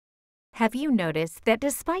Have you noticed that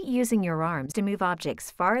despite using your arms to move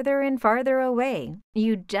objects farther and farther away,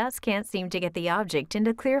 you just can't seem to get the object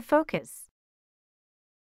into clear focus?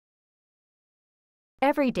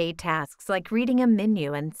 Everyday tasks like reading a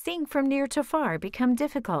menu and seeing from near to far become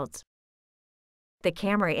difficult. The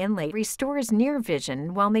camera inlay restores near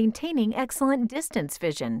vision while maintaining excellent distance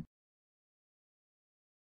vision.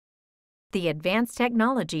 The advanced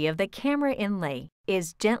technology of the camera inlay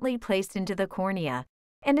is gently placed into the cornea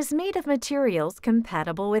and is made of materials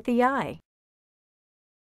compatible with the eye.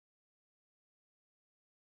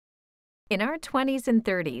 In our 20s and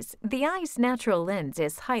 30s, the eye's natural lens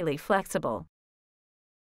is highly flexible.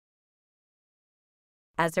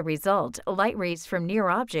 As a result, light rays from near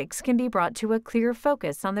objects can be brought to a clear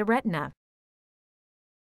focus on the retina.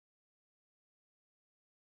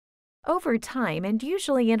 Over time, and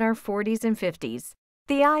usually in our 40s and 50s,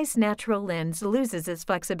 the eye's natural lens loses its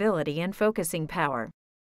flexibility and focusing power.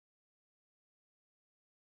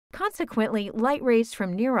 Consequently, light rays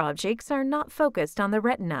from near objects are not focused on the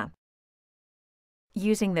retina.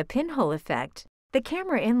 Using the pinhole effect, the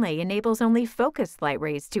camera inlay enables only focused light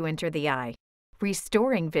rays to enter the eye,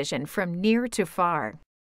 restoring vision from near to far.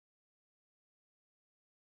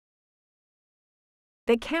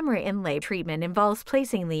 The camera inlay treatment involves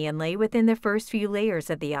placing the inlay within the first few layers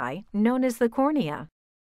of the eye, known as the cornea.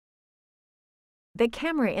 The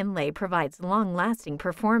camera inlay provides long-lasting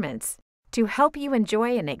performance to help you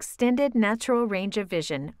enjoy an extended natural range of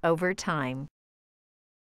vision over time.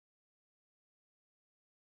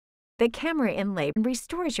 The camera inlay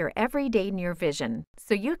restores your everyday near vision,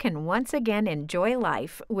 so you can once again enjoy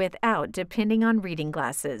life without depending on reading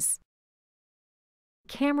glasses.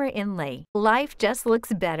 Camera inlay. Life just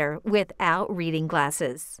looks better without reading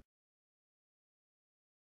glasses.